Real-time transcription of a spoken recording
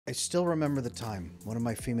I still remember the time one of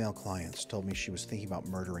my female clients told me she was thinking about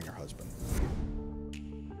murdering her husband.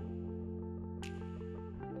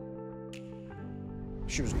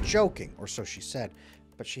 She was joking, or so she said,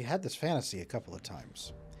 but she had this fantasy a couple of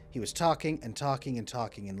times. He was talking and talking and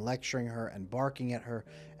talking and lecturing her and barking at her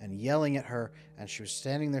and yelling at her, and she was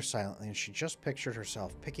standing there silently, and she just pictured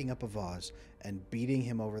herself picking up a vase and beating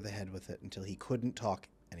him over the head with it until he couldn't talk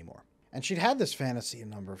anymore. And she'd had this fantasy a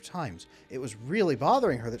number of times. It was really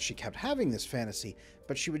bothering her that she kept having this fantasy,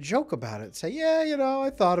 but she would joke about it and say, yeah, you know, I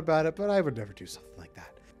thought about it, but I would never do something like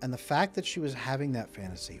that. And the fact that she was having that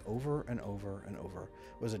fantasy over and over and over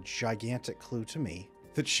was a gigantic clue to me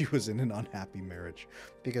that she was in an unhappy marriage,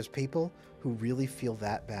 because people who really feel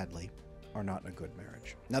that badly are not in a good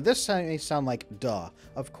marriage. Now, this may sound like duh,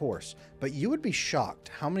 of course, but you would be shocked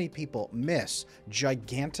how many people miss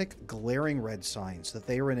gigantic glaring red signs that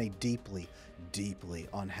they are in a deeply, deeply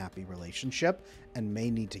unhappy relationship and may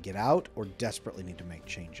need to get out or desperately need to make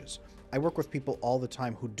changes. I work with people all the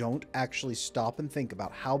time who don't actually stop and think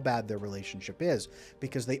about how bad their relationship is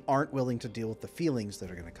because they aren't willing to deal with the feelings that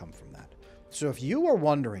are going to come from that. So if you are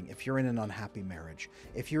wondering if you're in an unhappy marriage,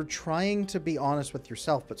 if you're trying to be honest with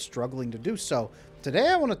yourself but struggling to do so, today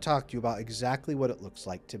I want to talk to you about exactly what it looks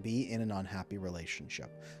like to be in an unhappy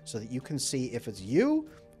relationship so that you can see if it's you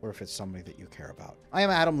or if it's somebody that you care about. I am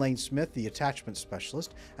Adam Lane Smith, the attachment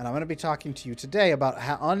specialist, and I'm going to be talking to you today about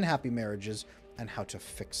unhappy marriages and how to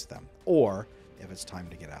fix them, or if it's time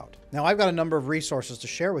to get out. Now, I've got a number of resources to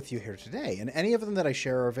share with you here today, and any of them that I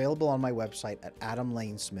share are available on my website at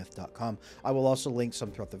adamlanesmith.com. I will also link some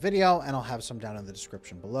throughout the video, and I'll have some down in the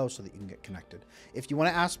description below so that you can get connected. If you want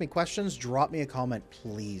to ask me questions, drop me a comment,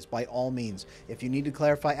 please, by all means. If you need to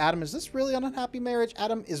clarify, Adam, is this really an unhappy marriage?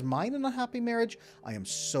 Adam, is mine an unhappy marriage? I am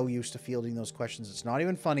so used to fielding those questions. It's not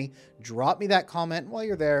even funny. Drop me that comment while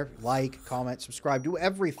you're there. Like, comment, subscribe, do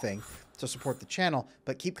everything to support the channel,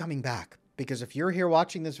 but keep coming back. Because if you're here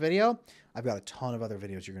watching this video, I've got a ton of other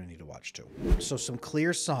videos you're going to need to watch too. So some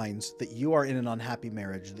clear signs that you are in an unhappy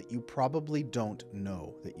marriage that you probably don't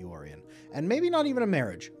know that you are in. And maybe not even a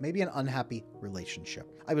marriage, maybe an unhappy relationship.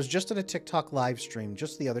 I was just in a TikTok live stream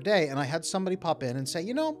just the other day, and I had somebody pop in and say,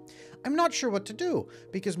 you know, I'm not sure what to do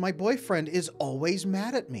because my boyfriend is always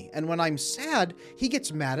mad at me. And when I'm sad, he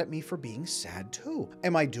gets mad at me for being sad too.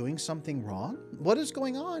 Am I doing something wrong? What is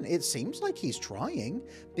going on? It seems like he's trying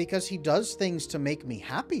because he does things to make me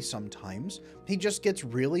happy sometimes. He just gets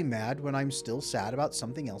really mad when I'm still sad about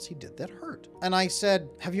something else he did that hurt. And I said,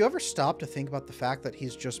 have you ever stopped to think about the fact that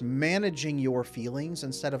he's just managing your feelings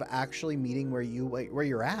instead of actually meeting where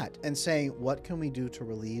you're at and saying, what can we do to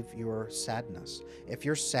relieve your sadness? If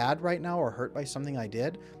you're sad right now or hurt by something I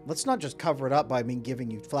did, let's not just cover it up by me giving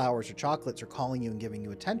you flowers or chocolates or calling you and giving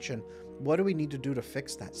you attention. What do we need to do to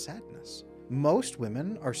fix that sadness? Most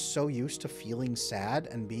women are so used to feeling sad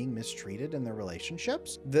and being mistreated in their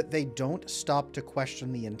relationships that they don't stop to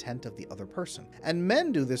question the intent of the other person. And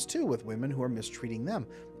men do this too with women who are mistreating them.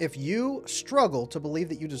 If you struggle to believe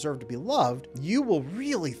that you deserve to be loved, you will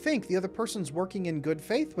really think the other person's working in good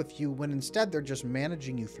faith with you when instead they're just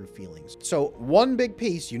managing you through feelings. So one big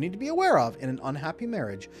piece you need to be aware of in an unhappy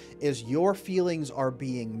marriage is your feelings are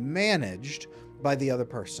being managed by the other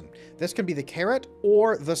person. This can be the carrot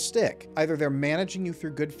or the stick. Either they're managing you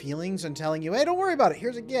through good feelings and telling you, hey, don't worry about it.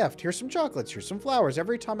 Here's a gift. Here's some chocolates. Here's some flowers.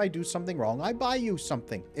 Every time I do something wrong, I buy you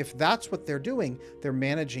something. If that's what they're doing, they're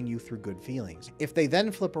managing you through good feelings. If they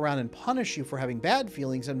then flip around and punish you for having bad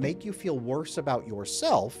feelings and make you feel worse about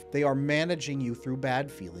yourself, they are managing you through bad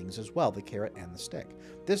feelings as well, the carrot and the stick.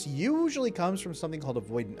 This usually comes from something called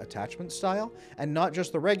avoidant attachment style, and not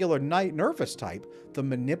just the regular nervous type, the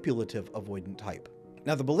manipulative avoidant type.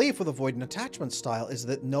 Now, the belief with avoidant attachment style is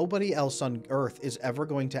that nobody else on earth is ever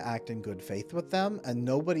going to act in good faith with them, and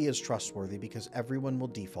nobody is trustworthy because everyone will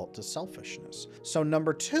default to selfishness. So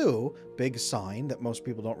number two, big sign that most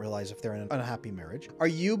people don't realize if they're in an unhappy marriage, are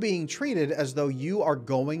you being treated as though you are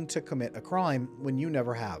going to commit a crime when you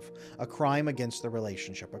never have? A crime against the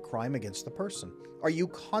relationship, a crime against the person. Are you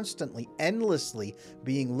constantly, endlessly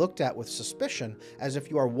being looked at with suspicion as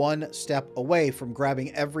if you are one step away from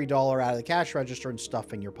grabbing every dollar out of the cash register and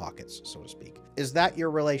stuffing your pockets, so to speak? Is that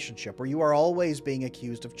your relationship, where you are always being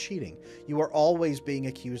accused of cheating? You are always being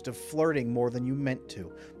accused of flirting more than you meant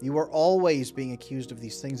to. You are always being accused of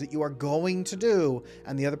these things that you are going to do,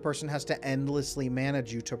 and the other person has to endlessly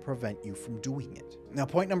manage you to prevent you from doing it. Now,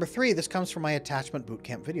 point number three, this comes from my Attachment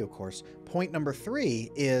Bootcamp video course. Point number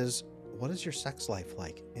three is, what is your sex life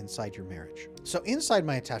like inside your marriage? So inside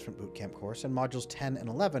my attachment bootcamp course in modules 10 and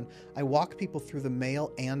 11, I walk people through the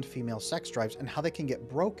male and female sex drives and how they can get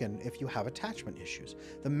broken if you have attachment issues.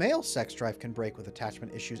 The male sex drive can break with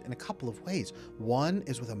attachment issues in a couple of ways. One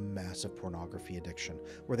is with a massive pornography addiction,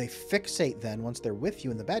 where they fixate then, once they're with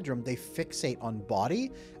you in the bedroom, they fixate on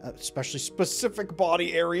body, especially specific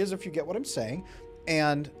body areas, if you get what I'm saying,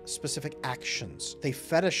 and specific actions. They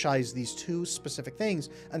fetishize these two specific things,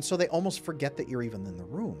 and so they almost forget that you're even in the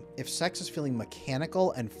room. If sex is feeling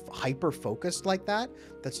mechanical and hyper-focused like that,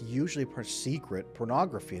 that's usually a secret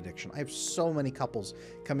pornography addiction. I have so many couples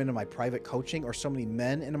come into my private coaching, or so many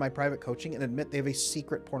men into my private coaching, and admit they have a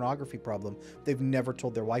secret pornography problem they've never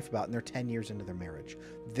told their wife about, and they're 10 years into their marriage.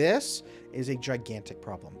 This is a gigantic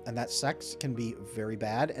problem, and that sex can be very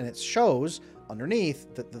bad, and it shows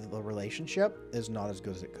underneath that the relationship is not as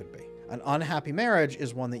good as it could be. An unhappy marriage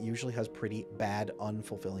is one that usually has pretty bad,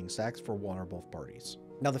 unfulfilling sex for one or both parties.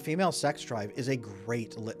 Now, the female sex drive is a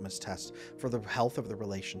great litmus test for the health of the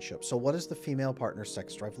relationship. So what does the female partner's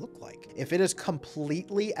sex drive look like? If it is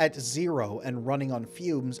completely at zero and running on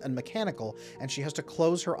fumes and mechanical, and she has to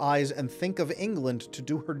close her eyes and think of England to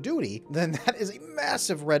do her duty, then that is a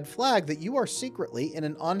massive red flag that you are secretly in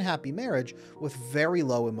an unhappy marriage with very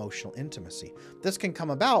low emotional intimacy. This can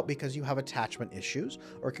come about because you have attachment issues,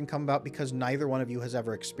 or it can come about because neither one of you has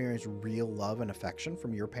ever experienced real love and affection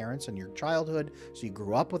from your parents in your childhood, so you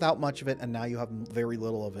grew up without much of it, and now you have very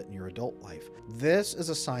little of it in your adult life. This is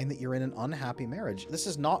a sign that you're in an unhappy marriage. This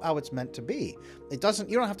is not how it's meant to be. You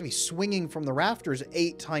don't have to be swinging from the rafters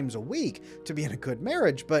 8 times a week to be in a good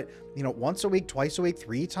marriage, but once a week, twice a week,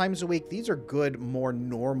 3 times a week, these are good, more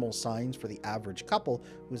normal signs for the average couple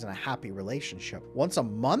who's in a happy relationship. Once a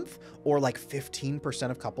month, or like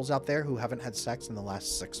 15% of couples out there who haven't had sex in the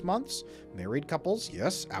last 6 months, married couples,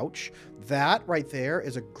 yes, ouch, that right there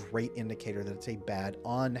is a great indicator that it's a bad,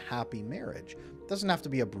 unhappy marriage. It doesn't have to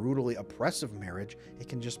be a brutally oppressive marriage. It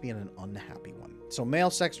can just be in an unhappy one. So male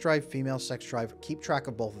sex drive, female sex drive, keep track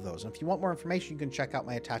of both of those. And if you want more information, you can check out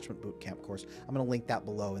my attachment bootcamp course. I'm going to link that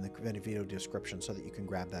below in the video description so that you can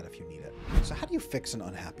grab that if you need it. So how do you fix an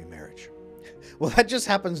unhappy marriage? Well, that just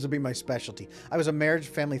happens to be my specialty. I was a marriage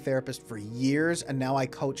family therapist for years, and now I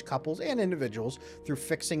coach couples and individuals through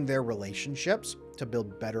fixing their relationships to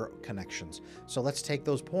build better connections. So let's take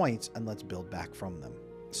those points and let's build back from them.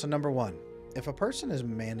 So number 1, if a person is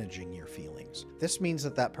managing your feelings, this means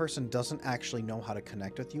that that person doesn't actually know how to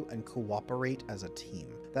connect with you and cooperate as a team.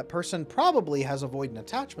 That person probably has avoidant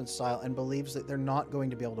attachment style and believes that they're not going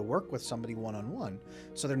to be able to work with somebody one-on-one,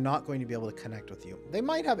 so they're not going to be able to connect with you. They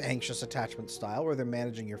might have anxious attachment style where they're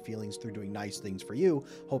managing your feelings through doing nice things for you,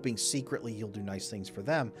 hoping secretly you'll do nice things for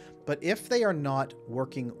them. But if they are not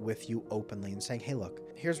working with you openly and saying, hey, look,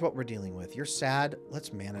 here's what we're dealing with. You're sad.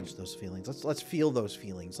 Let's manage those feelings. Let's feel those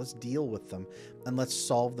feelings. Let's deal with them, and let's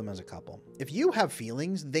solve them as a couple. If you have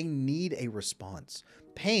feelings, they need a response.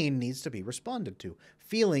 Pain needs to be responded to.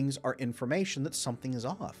 Feelings are information that something is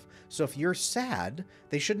off. So if you're sad,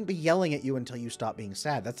 they shouldn't be yelling at you until you stop being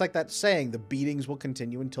sad. That's like that saying, the beatings will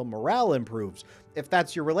continue until morale improves. If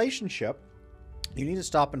that's your relationship, you need to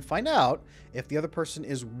stop and find out if the other person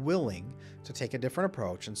is willing to take a different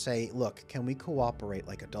approach and say, look, can we cooperate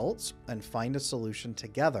like adults and find a solution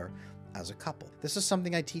together as a couple? This is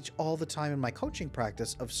something I teach all the time in my coaching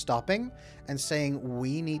practice, of stopping and saying,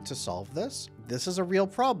 we need to solve this. This is a real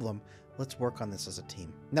problem. Let's work on this as a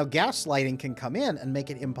team. Now, gaslighting can come in and make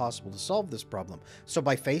it impossible to solve this problem. So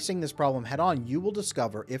by facing this problem head on, you will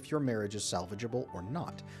discover if your marriage is salvageable or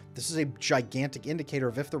not. This is a gigantic indicator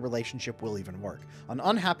of if the relationship will even work. An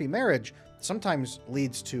unhappy marriage sometimes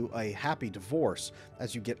leads to a happy divorce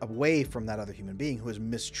as you get away from that other human being who is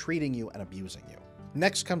mistreating you and abusing you.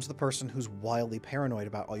 Next comes the person who's wildly paranoid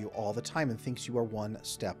about you all the time and thinks you are one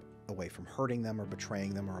step away from hurting them or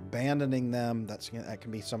betraying them or abandoning them. That can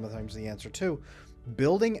be sometimes the answer too.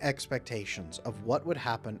 Building expectations of what would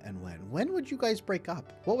happen and when. When would you guys break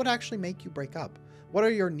up? What would actually make you break up? What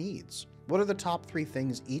are your needs? What are the top 3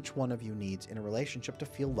 things each one of you needs in a relationship to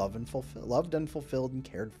feel loved and fulfilled and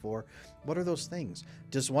cared for? What are those things?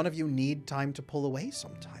 Does one of you need time to pull away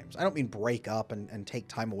sometimes? I don't mean break up and take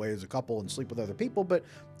time away as a couple and sleep with other people, but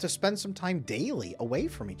to spend some time daily away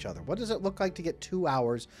from each other. What does it look like to get 2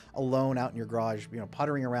 hours alone out in your garage,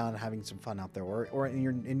 puttering around and having some fun out there, or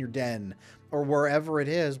in your den, or wherever it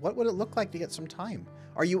is? What would it look like to get some time?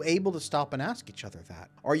 Are you able to stop and ask each other that?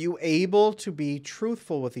 Are you able to be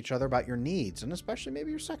truthful with each other about your needs, and especially maybe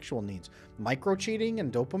your sexual needs? Micro-cheating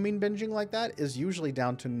and dopamine binging like that is usually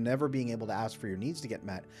down to never being able to ask for your needs to get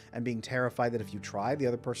met and being terrified that if you try, the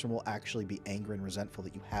other person will actually be angry and resentful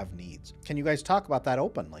that you have needs. Can you guys talk about that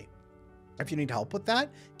openly? If you need help with that,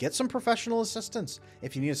 get some professional assistance.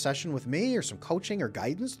 If you need a session with me or some coaching or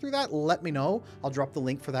guidance through that, let me know. I'll drop the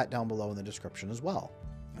link for that down below in the description as well.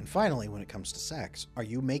 And finally, when it comes to sex, are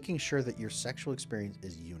you making sure that your sexual experience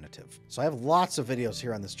is unitive? So I have lots of videos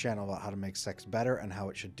here on this channel about how to make sex better and how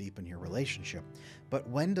it should deepen your relationship. But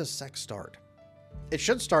when does sex start? It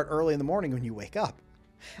should start early in the morning when you wake up.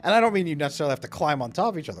 And I don't mean you necessarily have to climb on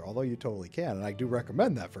top of each other, although you totally can, and I do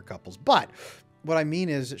recommend that for couples. But what I mean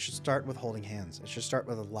is it should start with holding hands. It should start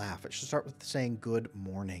with a laugh. It should start with saying good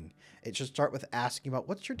morning. It should start with asking about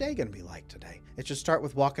what's your day going to be like today. It should start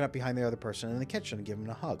with walking up behind the other person in the kitchen and giving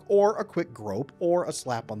them a hug or a quick grope or a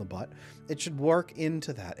slap on the butt. It should work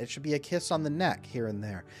into that. It should be a kiss on the neck here and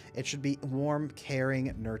there. It should be warm,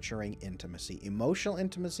 caring, nurturing intimacy, emotional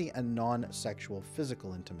intimacy and non-sexual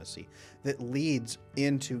physical intimacy that leads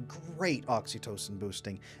into great oxytocin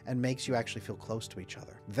boosting and makes you actually feel close to each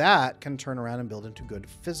other. That can turn around and build into good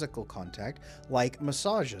physical contact like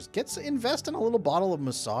massages. Invest in a little bottle of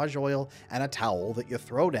massage oil and a towel that you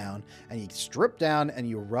throw down and you strip down and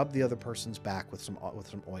you rub the other person's back with some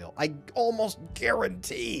oil. I almost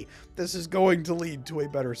guarantee this is going to lead to a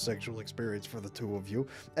better sexual experience for the two of you,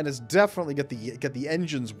 and it's definitely get the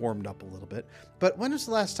engines warmed up a little bit. But when was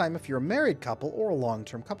the last time, if you're a married couple or a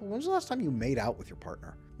long-term couple, when was the last time you made out with your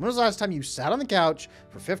partner? When was the last time you sat on the couch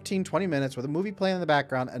for 15-20 minutes with a movie playing in the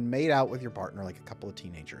background and made out with your partner like a couple of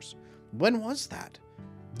teenagers? When was that?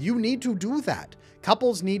 You need to do that.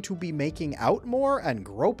 Couples need to be making out more and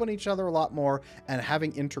groping each other a lot more and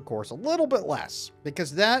having intercourse a little bit less.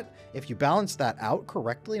 Because that, if you balance that out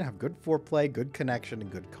correctly and have good foreplay, good connection,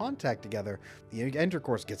 and good contact together, the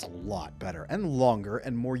intercourse gets a lot better and longer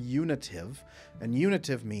and more unitive. And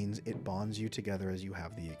unitive means it bonds you together as you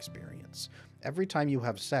have the experience. Every time you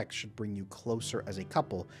have sex should bring you closer as a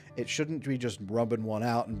couple. It shouldn't be just rubbing one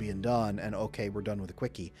out and being done and okay, we're done with a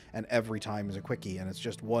quickie and every time is a quickie and it's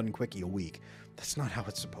just one quickie a week. That's not how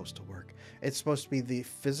it's supposed to work. It's supposed to be the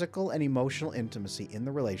physical and emotional intimacy in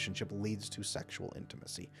the relationship leads to sexual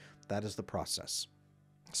intimacy. That is the process.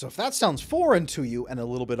 So if that sounds foreign to you and a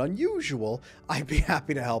little bit unusual, I'd be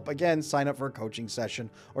happy to help. Again, sign up for a coaching session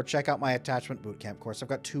or check out my attachment bootcamp course. I've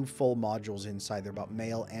got 2 full modules inside there about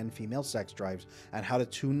male and female sex drives and how to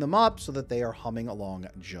tune them up so that they are humming along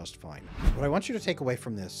just fine. What I want you to take away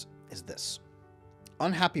from this is this.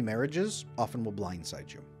 Unhappy marriages often will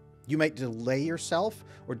blindside you. You might delay yourself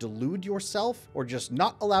or delude yourself or just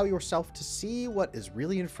not allow yourself to see what is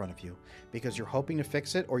really in front of you because you're hoping to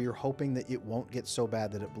fix it or you're hoping that it won't get so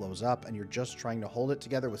bad that it blows up and you're just trying to hold it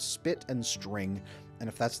together with spit and string. And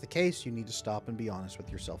if that's the case, you need to stop and be honest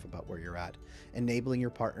with yourself about where you're at. Enabling your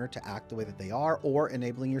partner to act the way that they are or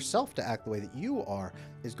enabling yourself to act the way that you are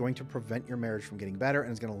is going to prevent your marriage from getting better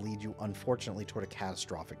and is going to lead you, unfortunately, toward a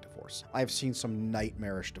catastrophic divorce. I've seen some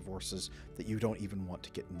nightmarish divorces that you don't even want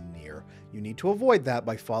to get near. You need to avoid that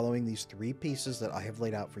by following these 3 pieces that I have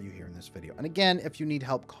laid out for you here in this video. And again, if you need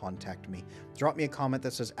help, contact me. Drop me a comment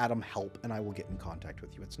that says Adam help and I will get in contact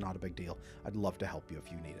with you. It's not a big deal. I'd love to help you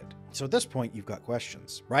if you need it. So at this point, you've got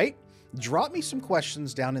questions, right? Drop me some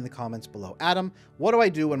questions down in the comments below. Adam, what do I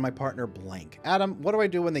do when my partner blank? Adam, what do I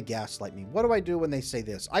do when they gaslight me? What do I do when they say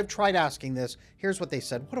this? I've tried asking this. Here's what they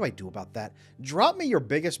said. What do I do about that? Drop me your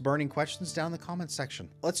biggest burning questions down in the comments section.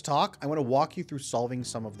 Let's talk. I want to walk you through solving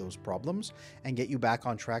some of those problems and get you back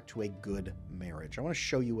on track to a good marriage. I want to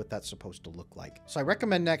show you what that's supposed to look like. So I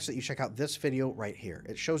recommend next that you check out this video right here.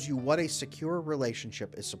 It shows you what a secure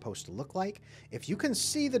relationship is supposed to look like. If you can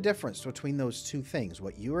see the difference between those 2 things,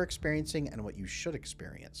 what you are experiencing and what you should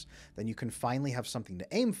experience, then you can finally have something to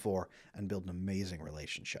aim for and build an amazing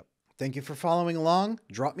relationship. Thank you for following along.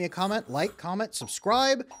 Drop me a comment, like, comment,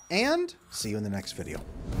 subscribe, and see you in the next video.